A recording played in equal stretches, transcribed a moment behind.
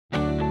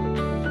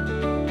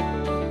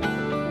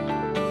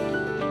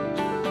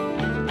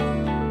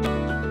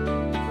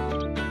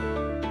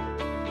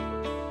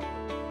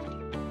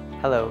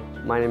Hello,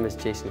 my name is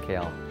Jason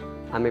Kahle.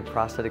 I'm a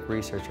prosthetic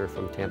researcher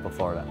from Tampa,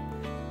 Florida.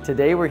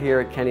 Today we're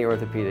here at Kenney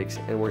Orthopedics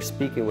and we're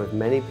speaking with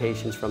many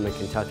patients from the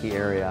Kentucky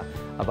area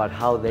about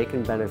how they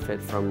can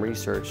benefit from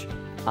research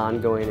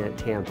ongoing at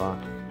Tampa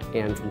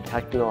and from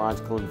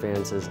technological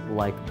advances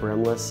like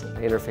brimless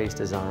interface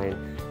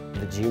design,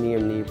 the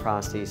Genium knee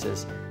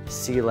prosthesis,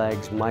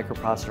 C-legs,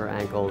 microprocessor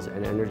ankles,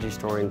 and energy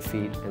storing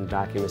feet and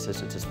vacuum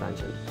assisted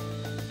suspension.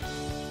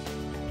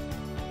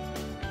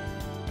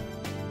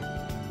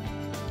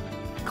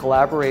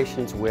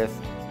 Collaborations with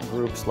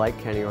groups like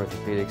Kenney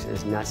Orthopedics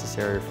is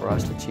necessary for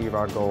us to achieve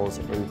our goals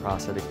in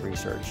prosthetic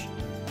research.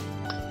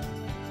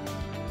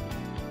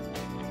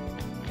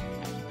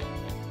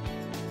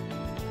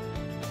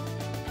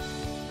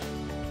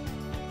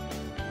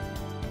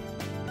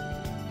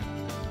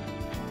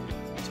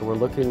 So we're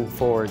looking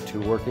forward to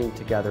working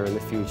together in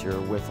the future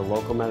with the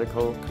local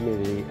medical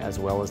community as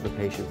well as the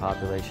patient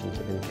populations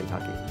in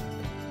Kentucky.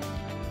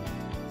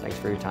 Thanks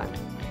for your time.